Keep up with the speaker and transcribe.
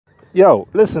Yo,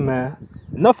 listen, man.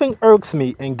 Nothing irks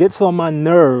me and gets on my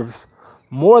nerves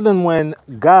more than when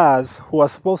guys who are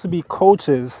supposed to be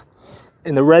coaches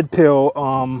in the red pill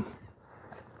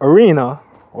arena,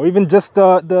 or even just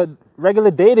the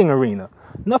regular dating arena.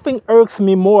 Nothing irks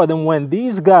me more than when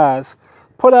these guys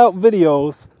put out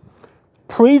videos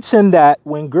preaching that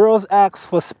when girls ask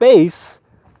for space,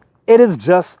 it is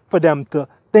just for them to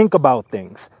think about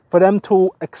things, for them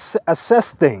to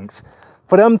assess things,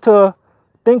 for them to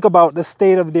think about the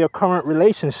state of their current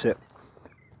relationship.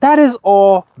 That is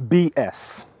all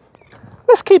BS.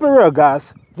 Let's keep it real,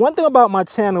 guys. One thing about my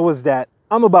channel is that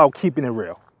I'm about keeping it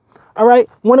real. All right?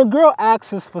 When a girl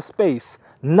asks for space,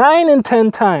 9 in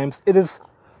 10 times it is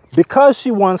because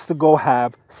she wants to go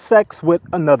have sex with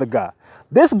another guy.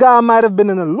 This guy might have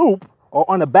been in a loop or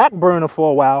on a back burner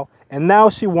for a while, and now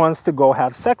she wants to go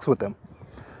have sex with him.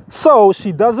 So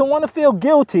she doesn't want to feel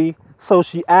guilty, so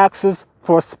she asks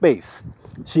for space.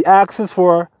 She asks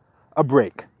for a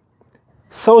break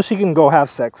so she can go have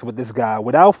sex with this guy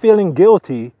without feeling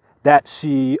guilty that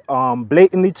she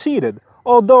blatantly cheated.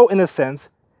 Although, in a sense,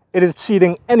 it is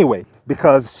cheating anyway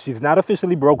because she's not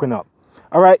officially broken up.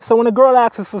 All right, so when a girl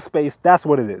asks for space, that's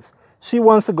what it is. She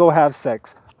wants to go have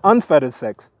sex, unfettered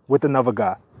sex, with another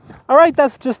guy. All right,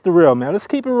 that's just the real, man. Let's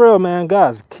keep it real, man,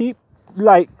 guys. Put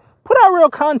out real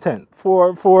content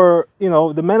for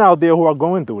the men out there who are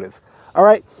going through this. All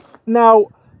right. Now,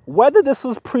 whether this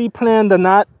was pre-planned or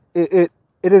not, it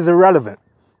is irrelevant.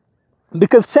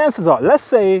 Because chances are, let's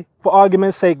say, for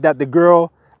argument's sake, that the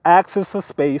girl asks for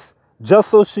space just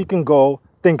so she can go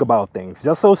think about things,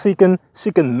 just so she can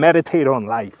meditate on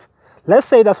life. Let's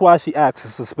say that's why she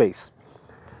asks for space.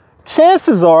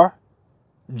 Chances are,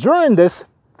 during this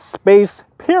space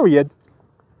period,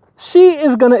 she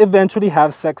is going to eventually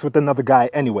have sex with another guy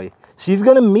anyway. She's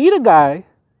going to meet a guy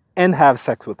and have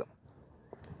sex with him,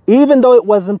 even though it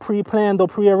wasn't pre-planned or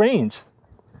pre-arranged.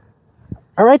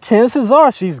 All right, chances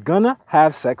are she's going to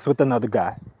have sex with another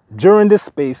guy during this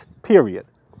space period.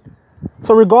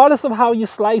 So regardless of how you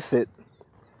slice it,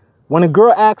 when a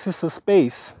girl asks for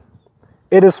space,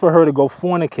 it is for her to go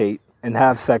fornicate and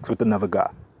have sex with another guy.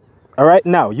 All right,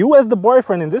 now, you as the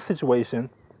boyfriend in this situation,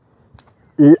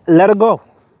 let her go.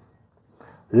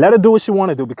 Let her do what she want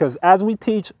to do, because as we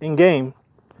teach in game,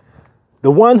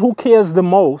 the one who cares the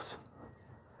most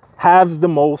has the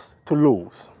most to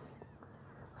lose.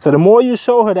 So the more you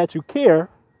show her that you care,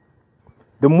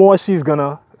 the more she's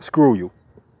gonna screw you.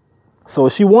 So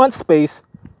if she wants space,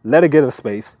 let her get her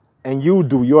space, and you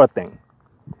do your thing.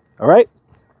 All right?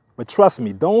 But trust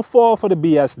me, don't fall for the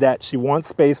BS that she wants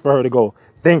space for her to go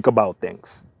think about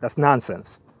things. That's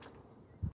nonsense.